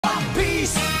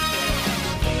Piece.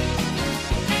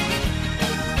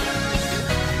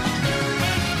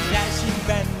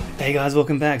 Hey guys,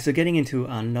 welcome back. So getting into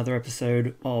another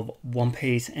episode of One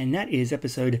Piece, and that is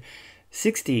episode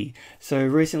 60. So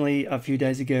recently, a few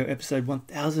days ago, episode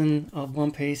 1000 of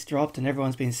One Piece dropped and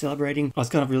everyone's been celebrating. I was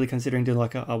kind of really considering doing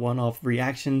like a one-off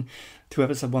reaction to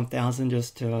episode 1000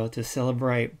 just to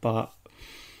celebrate, but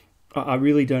I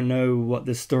really don't know what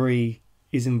the story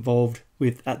is involved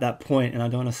with at that point, and I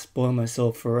don't want to spoil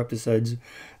myself for episodes,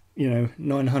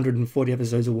 940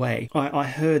 episodes away. I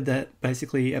heard that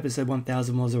basically episode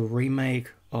 1000 was a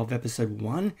remake of episode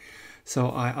 1.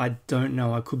 So I don't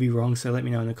know, I could be wrong, so let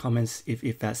me know in the comments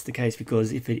if that's the case,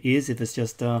 because if it is, if it's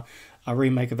just a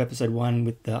remake of episode 1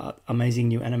 with the amazing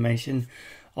new animation,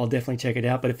 I'll definitely check it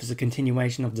out. But if it's a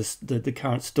continuation of the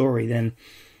current story, then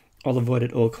I'll avoid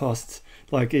it at all costs.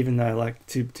 Like, even though, like,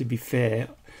 to be fair,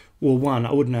 well, 1,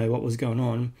 I wouldn't know what was going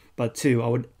on, but 2, I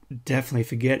would definitely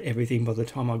forget everything by the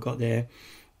time I got there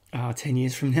 10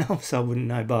 years from now, so I wouldn't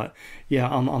know. But yeah,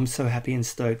 I'm so happy and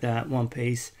stoked that One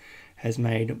Piece has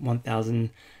made 1000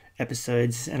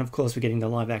 episodes, and of course we're getting the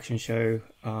live action show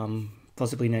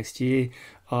possibly next year.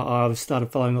 I've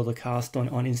started following all the cast on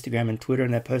Instagram and Twitter,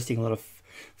 and they're posting a lot of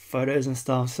photos and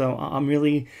stuff, so I'm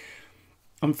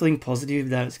feeling positive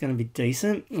that it's going to be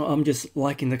decent. I'm just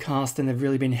liking the cast, and they've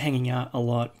really been hanging out a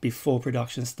lot before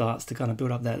production starts to kind of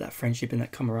build up that friendship and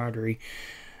that camaraderie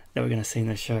that we're going to see in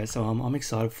the show. So I'm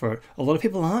excited for it. A lot of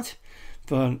people aren't,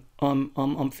 but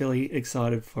I'm fairly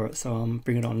excited for it. So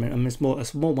bring it on. I mean, it's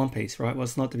more One Piece, right?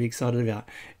 What's not to be excited about?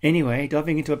 Anyway,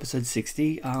 diving into episode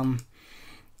 60.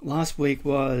 Last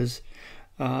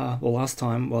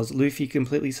time was Luffy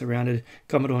completely surrounded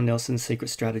Commodore Nelson's secret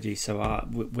strategy. So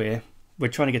we're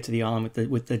trying to get to the island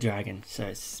with the dragon. So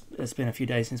it's been a few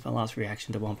days since my last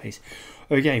reaction to One Piece.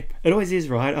 Okay, it always is,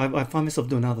 right? I find myself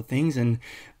doing other things and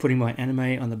putting my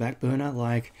anime on the back burner.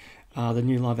 Like the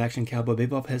new live action Cowboy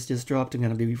Bebop has just dropped. I'm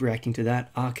going to be reacting to that.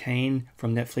 Arcane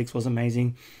from Netflix was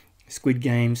amazing. Squid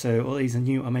Game. So all these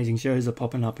new amazing shows are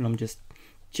popping up, and I'm just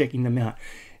checking them out.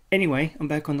 Anyway, I'm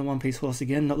back on the One Piece horse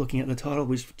again, not looking at the title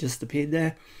which just appeared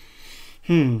there.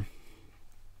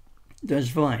 That's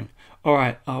fine.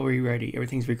 Alright, are we ready?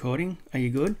 Everything's recording? Are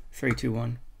you good? 3, 2,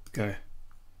 1, go.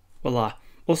 Voila.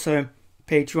 Also,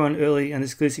 Patreon early and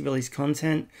exclusive release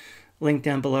content. Link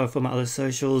down below for my other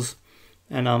socials.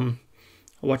 And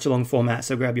watch along format,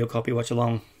 so grab your copy, watch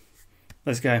along.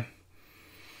 Let's go.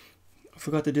 I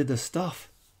forgot to do the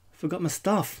stuff. I forgot my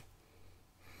stuff.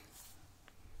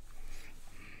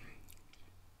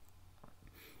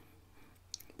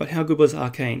 But how good was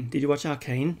Arcane? Did you watch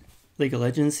Arcane? League of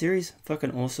Legends series?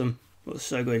 Fucking awesome. It was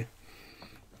so good.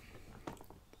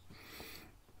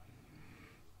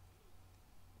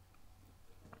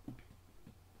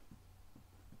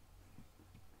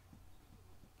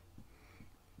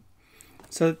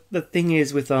 So the thing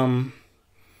is with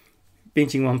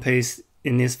binging One Piece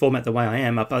in this format the way I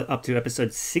am, up to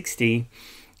episode 60,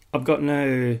 I've got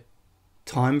no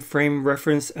time frame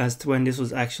reference as to when this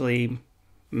was actually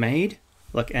made,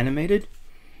 like animated.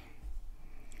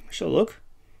 Shall I look?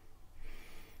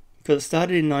 Because it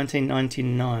started in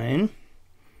 1999,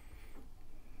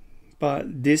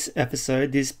 but this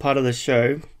episode, this part of the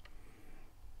show,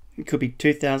 it could be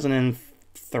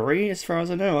 2003 as far as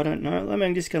I know. I don't know.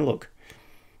 I'm just going to look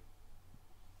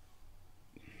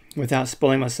without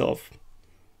spoiling myself.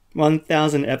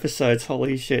 1000 episodes,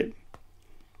 holy shit.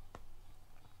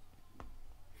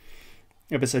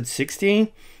 Episode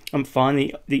 60, I'm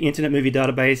fine. The Internet Movie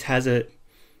Database has it.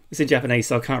 It's in Japanese,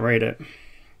 so I can't read it.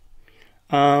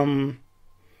 TV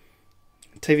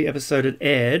episode it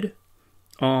aired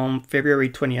on February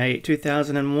 28,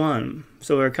 2001.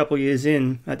 So we're a couple years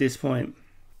in at this point.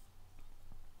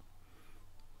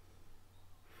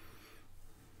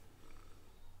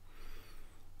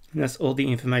 And that's all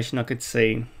the information I could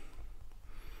see.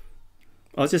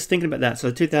 I was just thinking about that.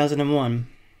 So 2001.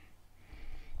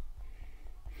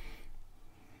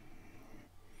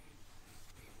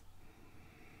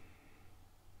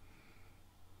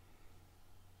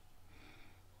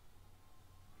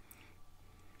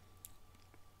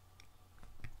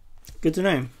 Good to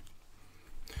know.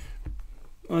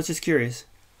 I was just curious.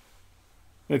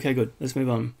 Okay, good. Let's move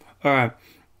on. Alright.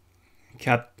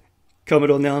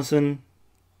 Commodore Nelson.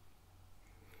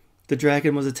 The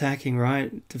dragon was attacking,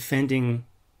 right? Defending.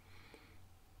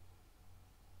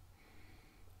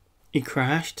 He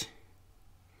crashed.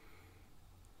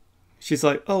 She's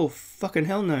like, oh, fucking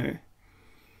hell no.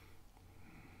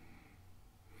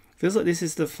 Feels like this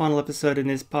is the final episode in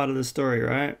this part of the story,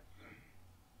 right?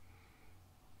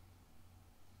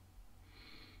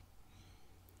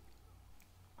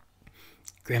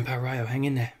 Grandpa Ryo, hang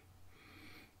in there.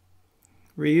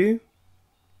 Ryu?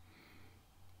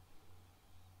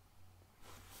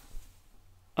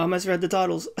 I almost read the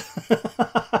titles.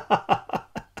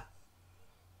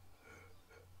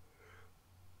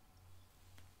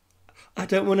 I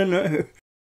don't want to know.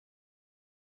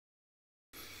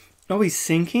 Oh, he's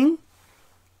sinking?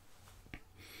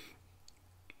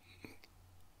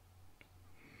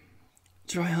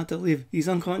 Try hard to live. He's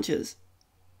unconscious.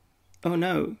 Oh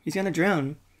no, he's gonna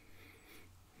drown.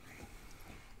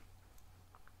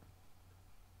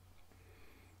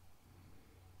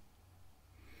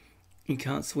 He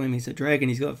can't swim. He's a dragon.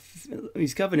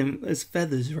 He's covered in his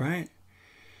feathers, right?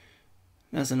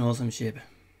 That's an awesome ship.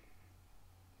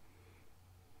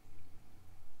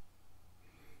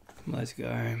 Let's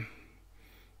go.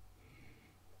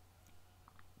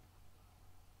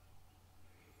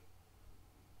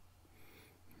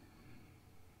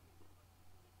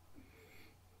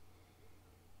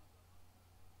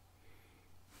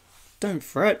 Don't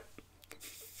fret.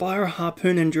 Fire a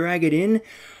harpoon and drag it in.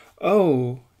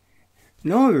 Oh.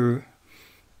 No.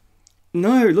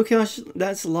 No, look how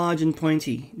that's large and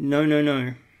pointy. No, no,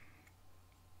 no.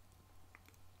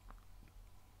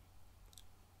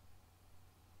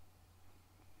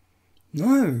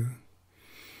 No.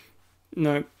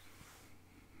 No.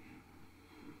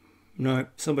 No,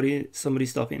 somebody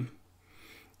stop him.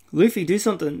 Luffy, do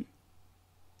something.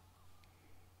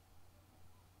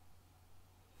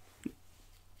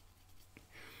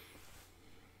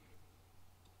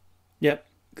 Yep,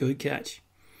 good catch.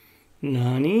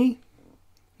 Nani?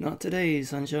 Not today,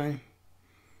 sunshine.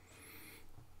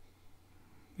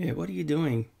 Yeah, what are you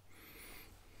doing?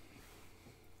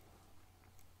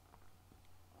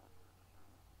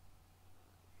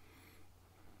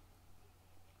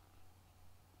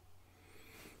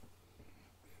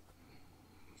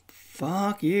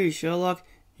 Fuck you, Sherlock.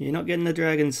 You're not getting the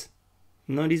dragons.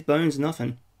 Not his bones,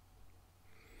 nothing.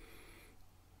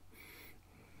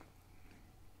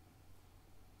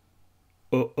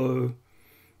 Uh-oh.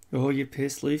 Oh, you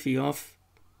pissed Luffy off.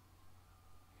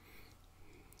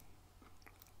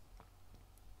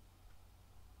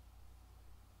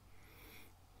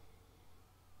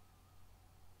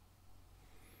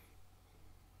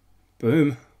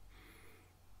 Boom.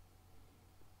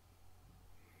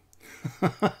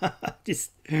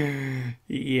 Just,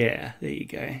 yeah, there you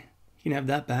go. You can have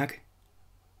that back.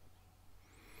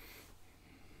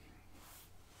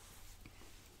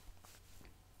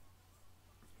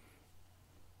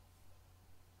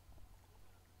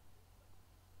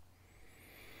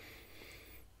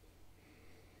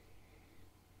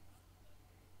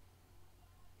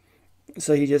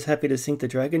 So you're just happy to sink the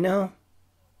dragon now?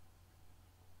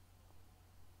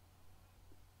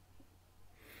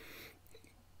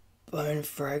 Bone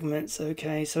fragments,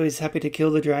 okay. So he's happy to kill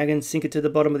the dragon, sink it to the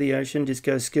bottom of the ocean, just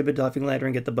go scuba diving later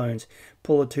and get the bones.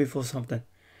 Pull a tooth or something.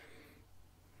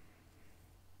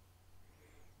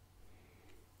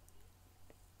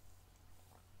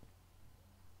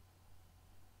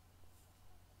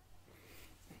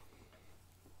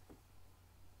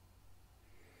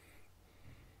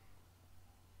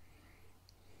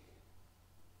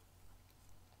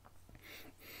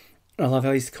 I love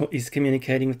how he's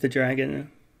communicating with the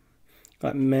dragon.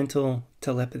 Like mental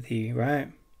telepathy,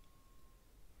 right?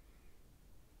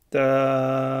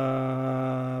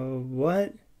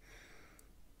 What?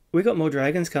 We got more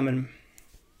dragons coming.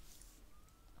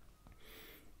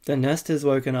 The nest has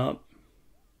woken up.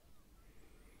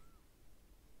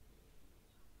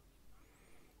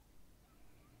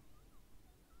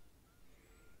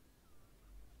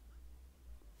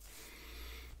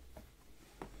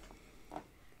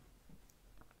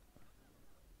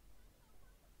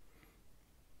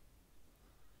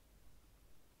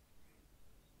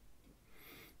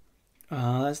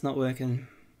 Ah, that's not working.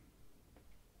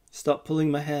 Stop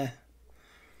pulling my hair.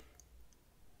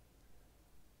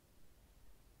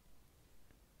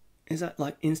 Is that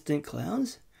like instant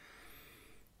clouds?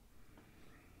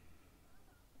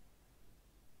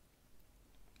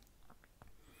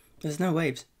 There's no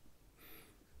waves.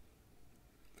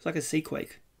 It's like a sea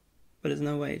quake, but there's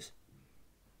no waves.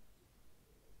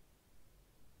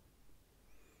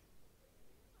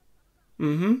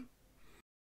 Mm-hmm.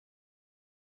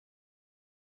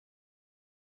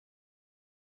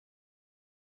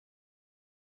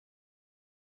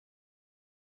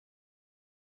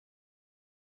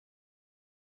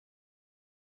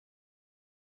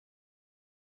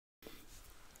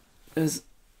 There's...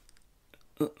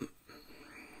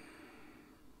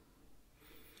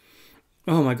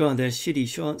 Oh my god, there's shitty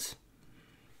shots.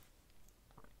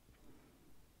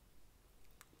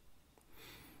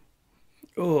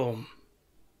 Oh.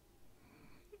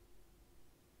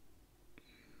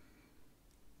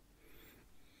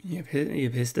 You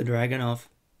pissed the dragon off.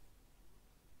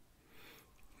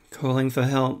 Calling for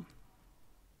help.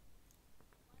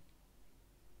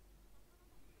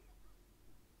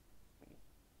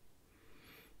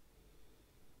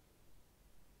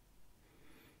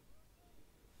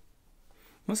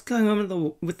 What's going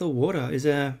on with the water? Is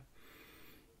it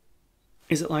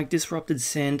like disrupted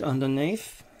sand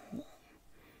underneath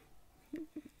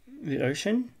the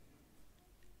ocean?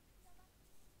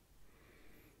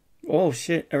 Oh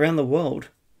shit, around the world.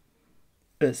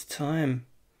 It's time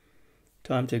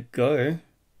to go.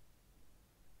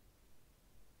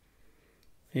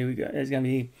 Here we go. There's gonna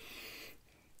be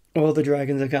all the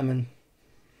dragons are coming.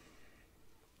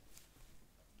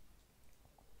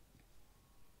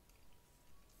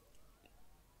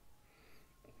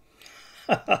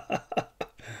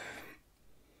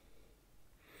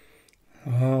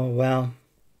 Oh wow.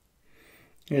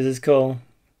 This is cool.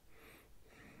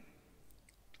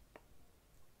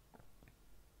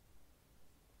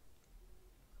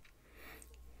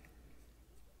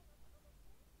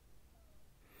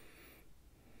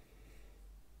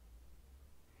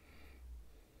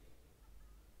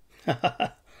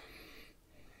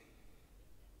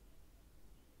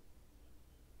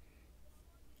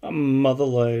 A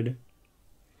motherload.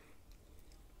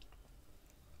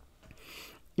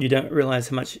 You don't realize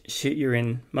how much shit you're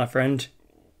in, my friend.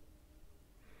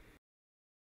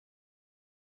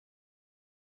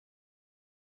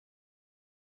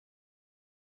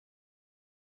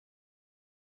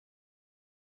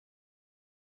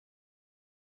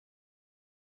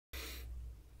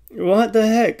 What the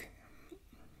heck?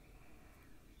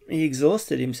 He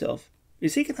exhausted himself.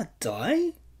 Is he gonna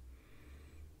die?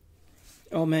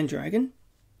 Old man dragon?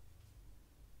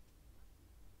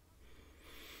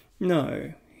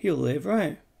 No, he'll live,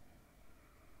 right?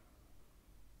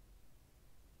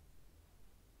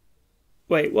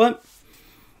 Wait, what?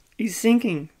 He's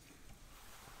sinking.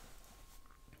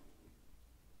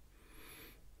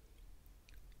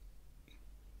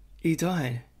 He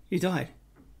died. He died.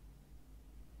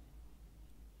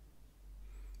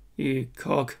 You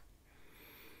cock.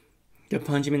 Go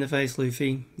punch him in the face,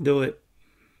 Luffy. Do it.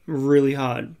 Really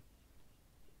hard.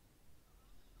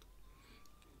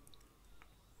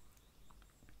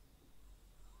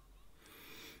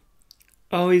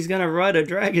 Oh, he's gonna ride a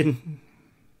dragon.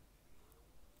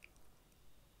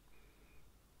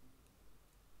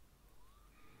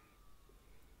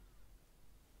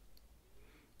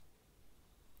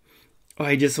 Oh,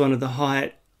 he just wanted the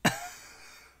height.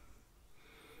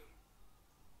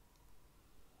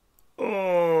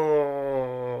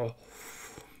 Oh.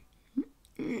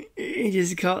 He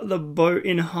just cut the boat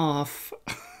in half.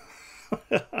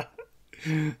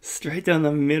 Straight down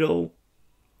the middle.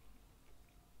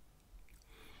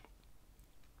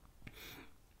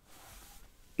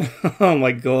 Oh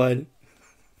my god.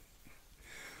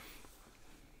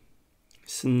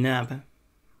 Snap.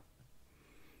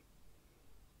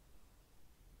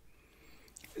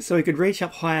 So he could reach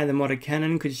up higher than what a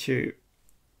cannon could shoot.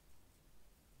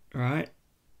 Right?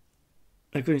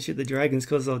 They couldn't shoot the dragons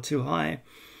because they were too high.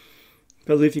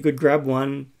 But Luffy could grab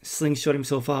one, slingshot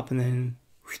himself up, and then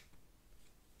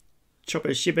chop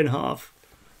a ship in half.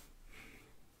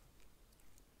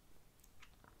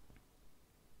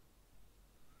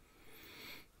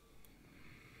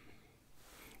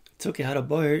 Took out a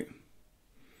boat.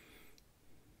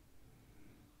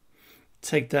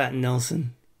 Take that,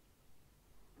 Nelson.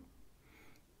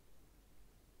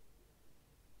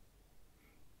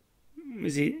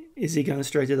 Is he going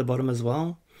straight to the bottom as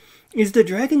well? Is the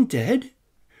dragon dead?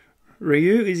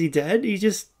 Ryu, is he dead?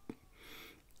 His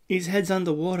head's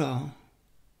underwater.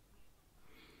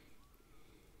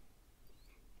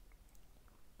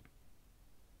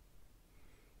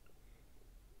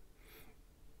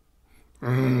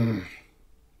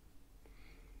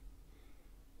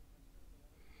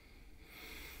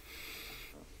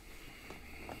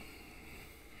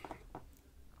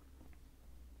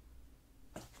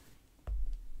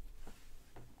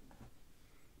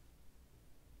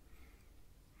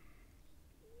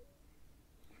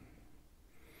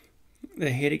 They're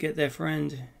here to get their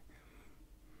friend.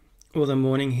 Or they're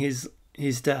mourning his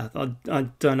death. I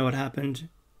don't know what happened.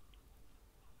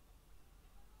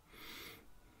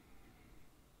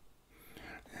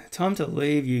 Time to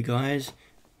leave, you guys.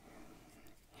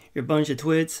 You're a bunch of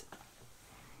twits.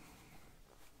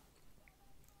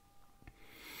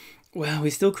 Wow,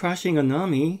 he's still crushing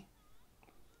Onami.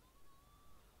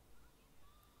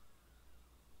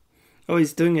 Oh,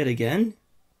 he's doing it again?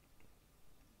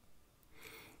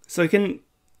 So he can...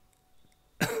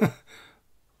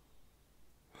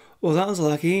 Well, that was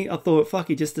lucky. I thought, fuck,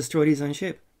 he just destroyed his own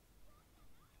ship.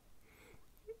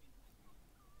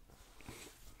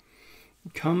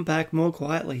 Come back more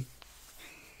quietly.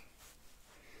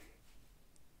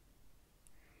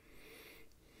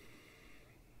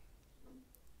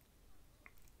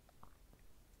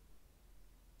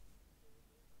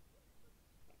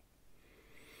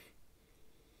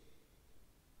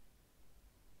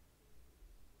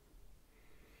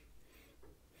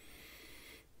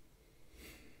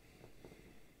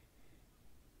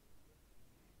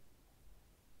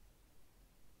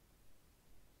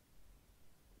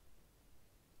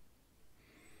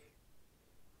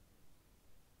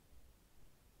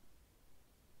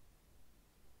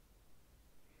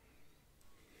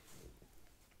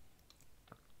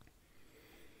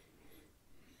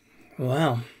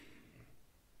 Wow.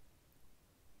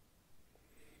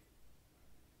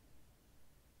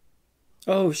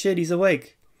 Oh shit, he's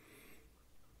awake.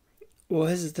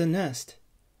 Where's the nest?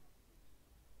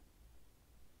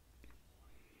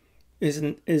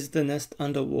 Is the nest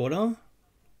underwater?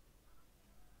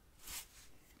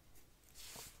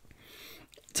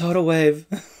 Tidal wave.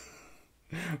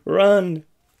 Run.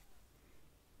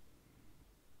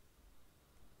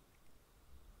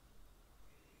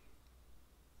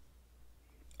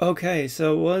 Okay,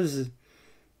 so it was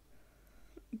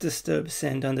disturbed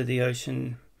sand under the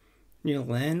ocean. New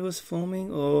land was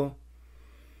forming, or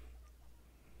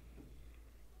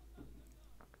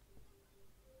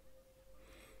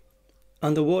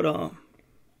underwater?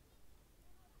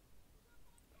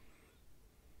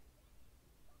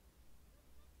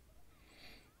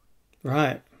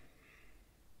 Right.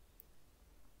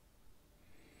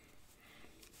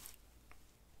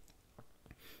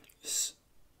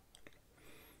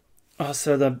 Oh,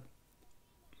 so the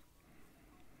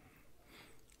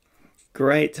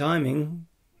great timing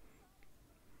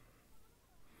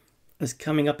is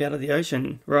coming up out of the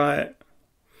ocean, right?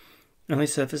 Only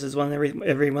surfaces one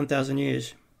every 1,000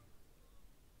 years.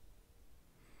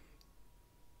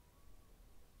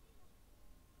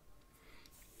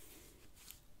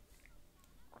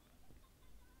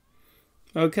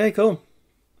 Okay, cool.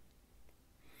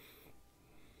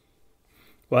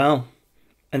 Wow.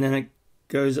 And then it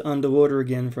goes underwater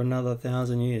again for another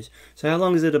 1,000 years. So how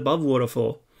long is it above water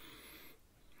for?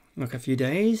 Like a few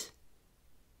days?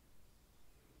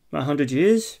 100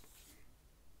 years?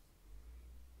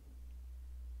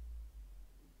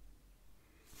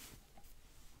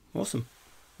 Awesome.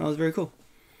 That was very cool.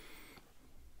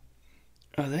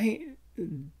 Are they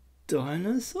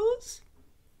dinosaurs?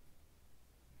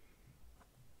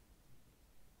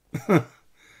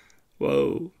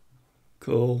 Whoa.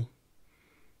 Cool.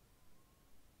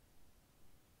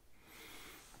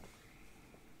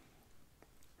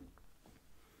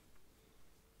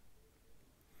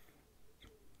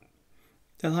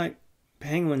 They're like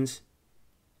penguins.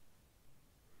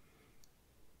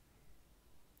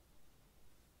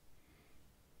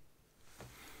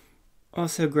 Oh,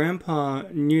 so Grandpa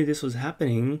knew this was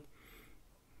happening,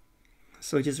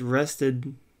 so he just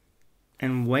rested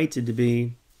and waited to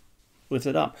be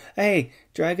lifted up. Hey,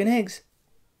 dragon eggs.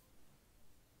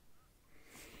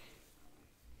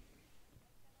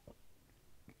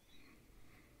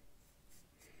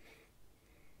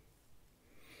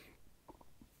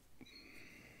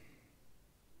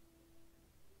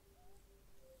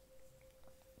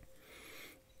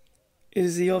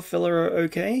 Is your fella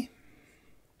okay?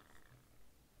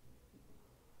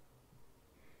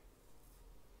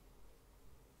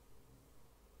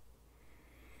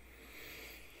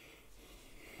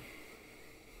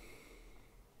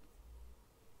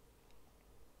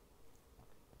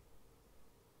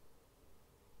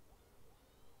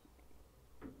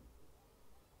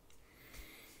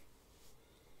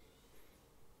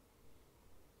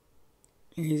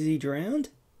 Is he drowned?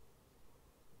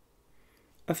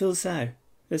 I feel sad.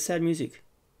 There's sad music.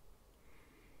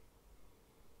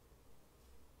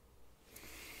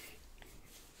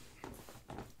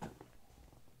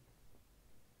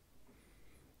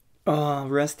 Oh,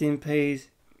 rest in peace.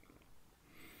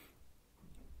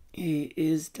 He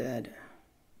is dead.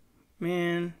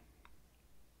 Man.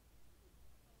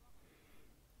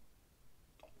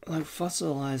 Like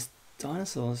fossilized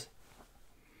dinosaurs.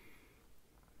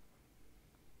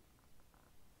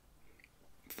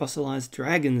 Fossilized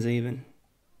dragons, even.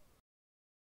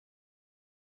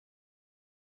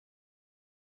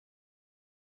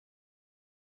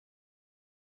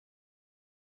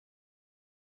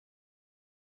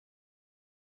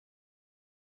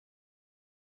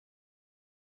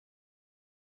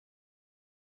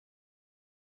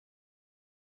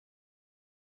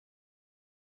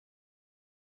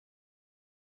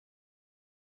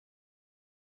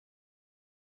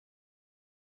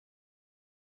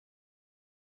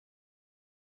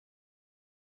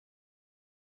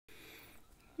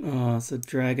 Oh, it's a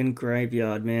dragon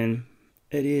graveyard, man.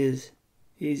 It is.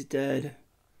 He's dead.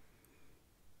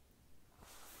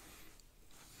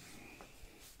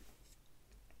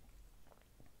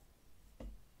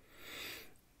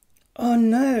 Oh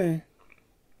no.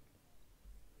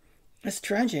 That's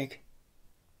tragic.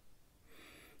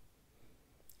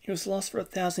 He was lost for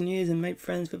 1,000 years and made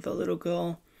friends with a little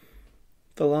girl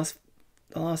for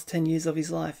the last 10 years of his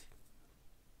life.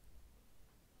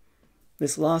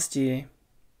 This last year.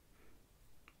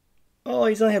 Oh,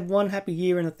 he's only had one happy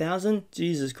year in 1,000?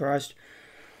 Jesus Christ.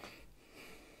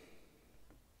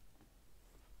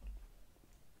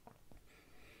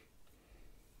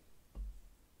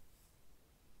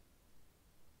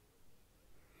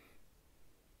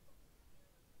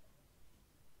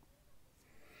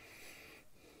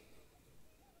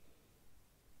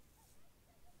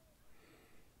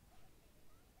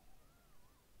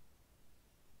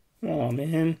 Oh,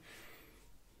 man.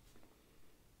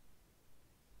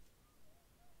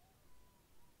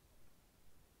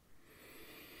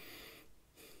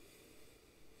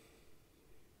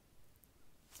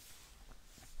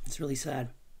 It's really sad.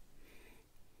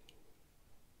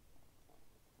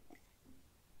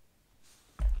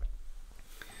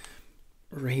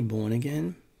 Reborn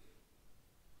again?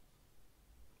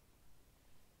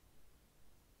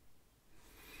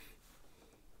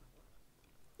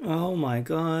 Oh my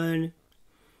god.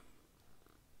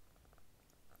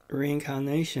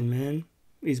 Reincarnation, man.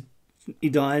 He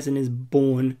dies and is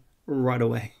born right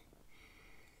away.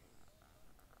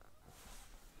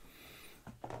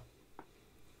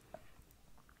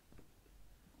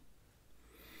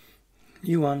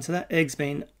 You won. So that egg's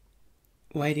been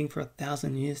waiting for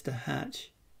 1,000 years to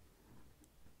hatch.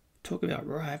 Talk about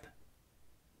ripe.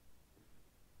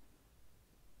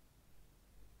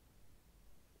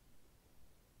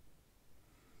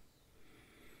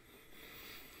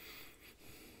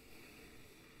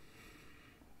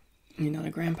 You're not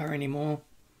a grandpa anymore.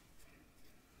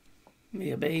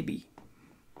 You're a baby.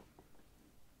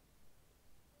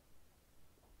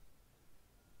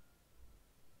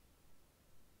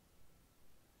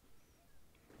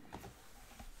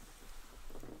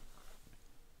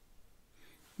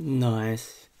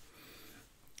 Nice.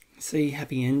 See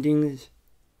happy endings.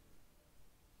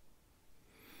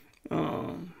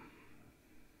 Oh.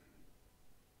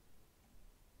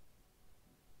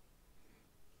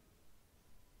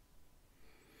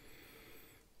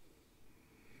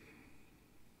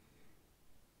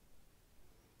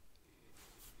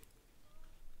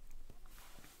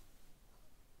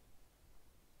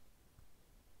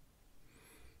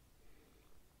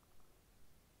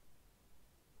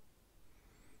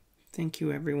 Thank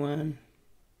you, everyone.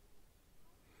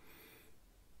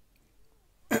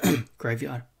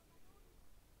 Graveyard.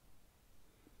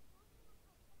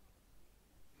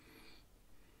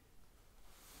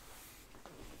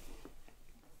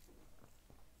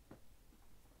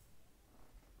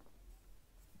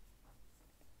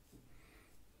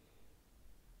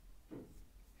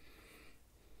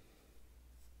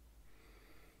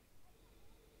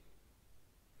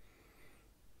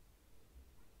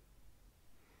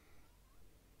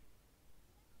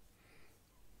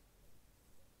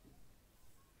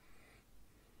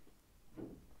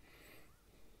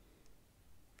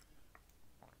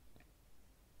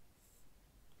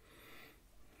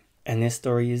 And this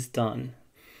story is done.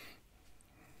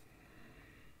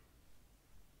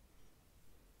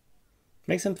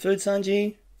 Make some food,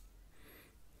 Sanji.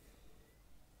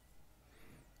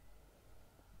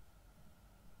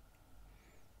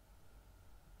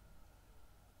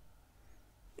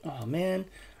 Oh man,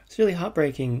 it's really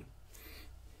heartbreaking.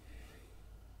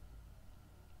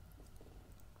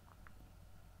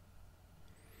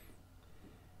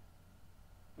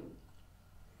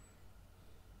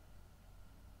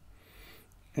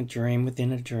 A dream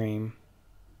within a dream.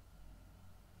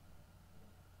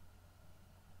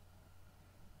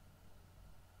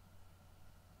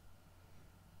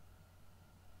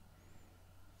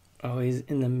 Oh,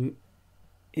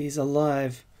 he's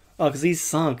alive. Oh, because he's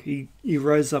sunk. He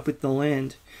rose up with the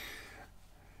land.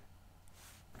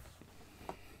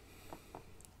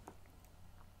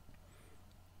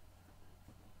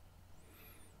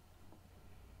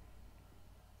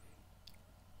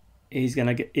 He's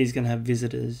gonna have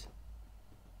visitors.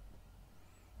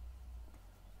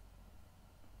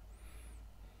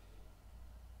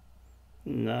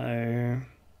 No.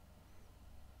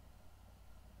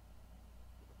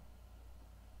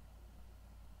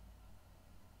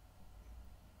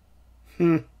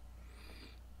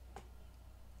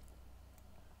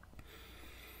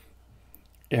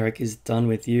 Eric is done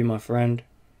with you, my friend.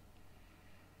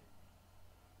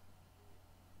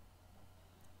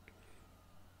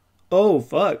 Oh,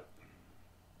 fuck.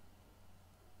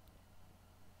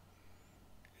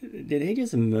 Did he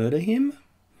just murder him?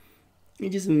 He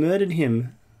just murdered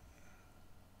him.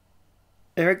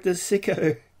 Eric the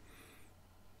Sicko.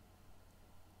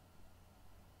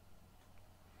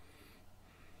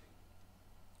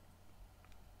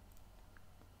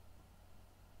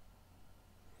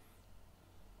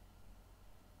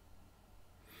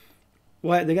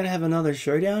 Wait, they're gonna have another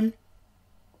showdown?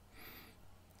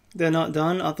 They're not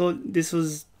done? I thought this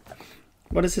was...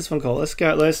 What is this one called? Let's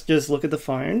go, let's just look at the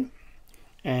phone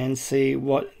and see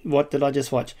what did I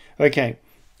just watch. Okay,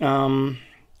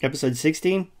 episode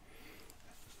 60.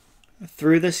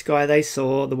 Through the sky they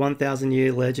saw, the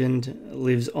 1,000-year legend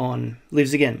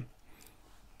lives again.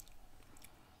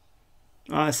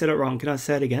 I said it wrong, can I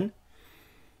say it again?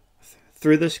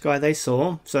 Through the sky they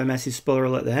saw, so massive spoiler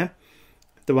alert there,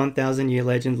 the 1,000-year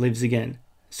legend lives again.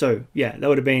 So, yeah, that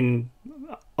would have been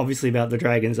obviously about the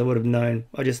dragons. I would have known.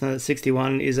 I just know that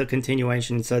 61 is a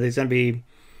continuation, so there's going to be...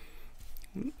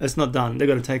 It's not done. They've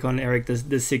got to take on Eric the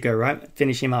Sicko, right?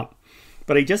 Finish him up.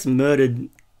 But he just murdered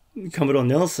Commodore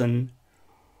Nelson.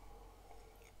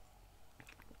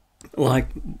 Like,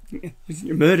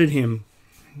 murdered him.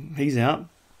 He's out.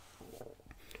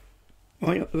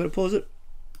 Oh, I've got to pause it.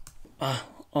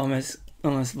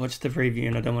 Almost watched the preview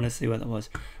and I don't want to see what that was.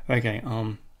 Okay,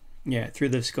 yeah, through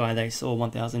the sky they saw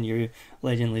 1,000-year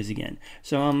legend lives again.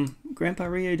 So, Grandpa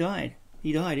Rio died.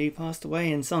 He died. He passed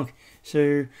away and sunk.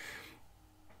 So,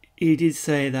 he did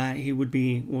say that he would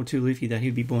be, or to Luffy, that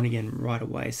he'd be born again right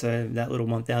away. So, that little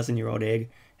 1,000-year-old egg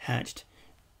hatched.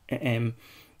 And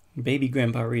baby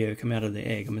Grandpa Rio come out of the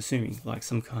egg, I'm assuming. Like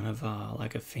some kind of,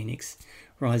 like a phoenix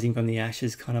rising from the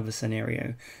ashes kind of a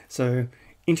scenario. So,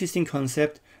 interesting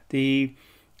concept. The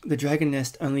dragon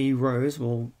nest only rose,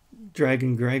 well,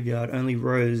 dragon graveyard only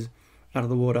rose out of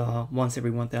the water once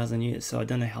every 1,000 years. So I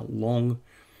don't know how long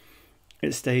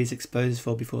it stays exposed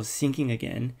for before sinking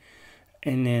again.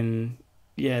 And then,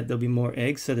 yeah, there'll be more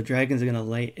eggs. So the dragons are going to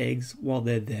lay eggs while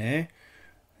they're there.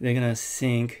 They're going to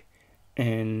sink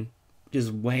and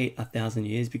just wait 1,000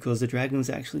 years because the dragons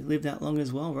actually live that long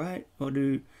as well, right? Or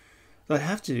do they'd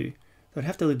have to? They'd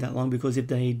have to live that long because if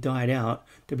they died out,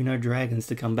 there'd be no dragons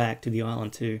to come back to the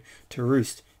island to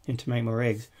roost and to make more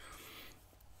eggs.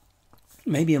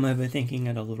 Maybe I'm overthinking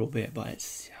it a little bit, but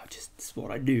it's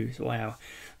what I do. So wow,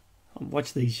 I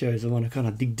watch these shows. I want to kind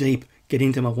of dig deep, get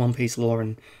into my One Piece lore,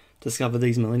 and discover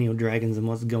these millennial dragons and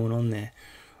what's going on there.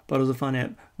 But as I find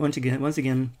out once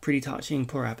again, pretty touching.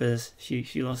 Poor Apis.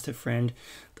 She lost her friend.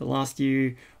 The last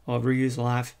year of Ryuu's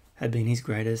life had been his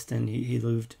greatest, and he's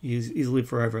lived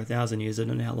for over 1,000 years. I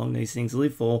don't know how long these things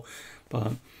live for,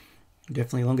 but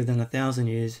definitely longer than 1,000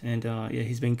 years. And yeah,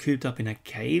 he's been cooped up in a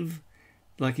cave,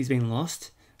 like he's been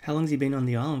lost. How long's he been on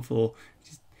the island for?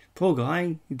 Just, poor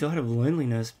guy, he died of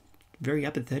loneliness. Very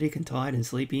apathetic and tired and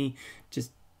sleepy.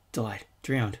 Just died,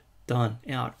 drowned, done,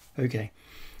 out. Okay.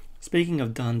 Speaking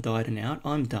of done, died, and out,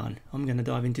 I'm done. I'm going to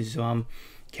dive into some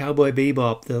Cowboy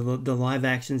Bebop, the live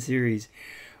action series.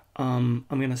 I'm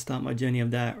going to start my journey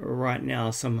of that right now,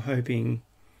 so I'm hoping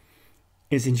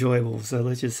it's enjoyable. So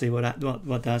let's just see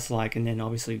what that's like, and then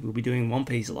obviously we'll be doing One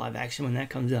Piece live action when that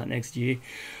comes out next year.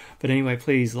 But anyway,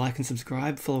 please like and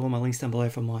subscribe, follow all my links down below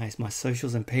for my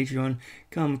socials and Patreon.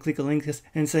 Come click a link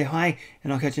and say hi,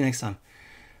 and I'll catch you next time.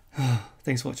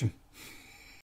 Thanks for watching.